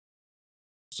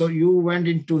So you went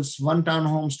into one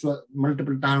townhomes to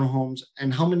multiple townhomes,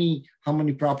 and how many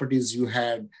properties you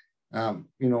had?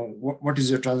 What is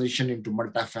your transition into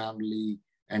multifamily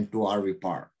and to RV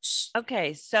parks?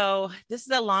 Okay, so this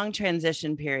is a long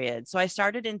transition period. So I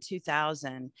started in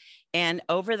 2000, and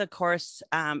over the course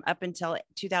up until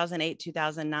 2008,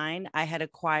 2009, I had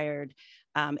acquired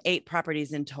 8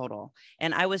 properties in total,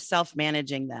 and I was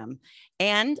self-managing them.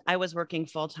 And I was working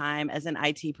full-time as an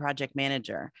IT project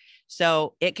manager.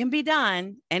 So it can be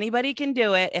done. Anybody can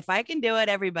do it. If I can do it,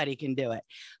 everybody can do it.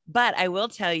 But I will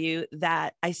tell you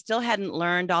that I still hadn't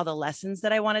learned all the lessons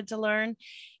that I wanted to learn.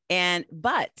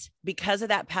 But because of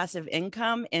that passive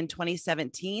income in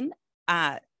 2017,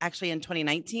 actually in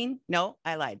 2019, no,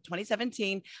 I lied.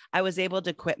 2017, I was able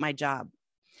to quit my job.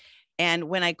 And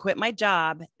when I quit my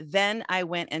job, then I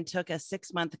went and took a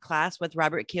 6-month class with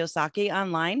Robert Kiyosaki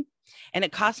online. And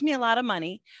it cost me a lot of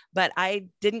money, but I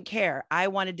didn't care. I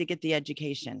wanted to get the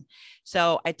education.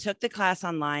 So I took the class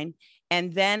online.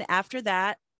 And then after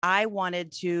that, I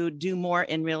wanted to do more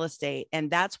in real estate. And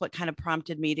that's what kind of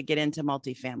prompted me to get into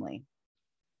multifamily.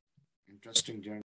 Interesting journey.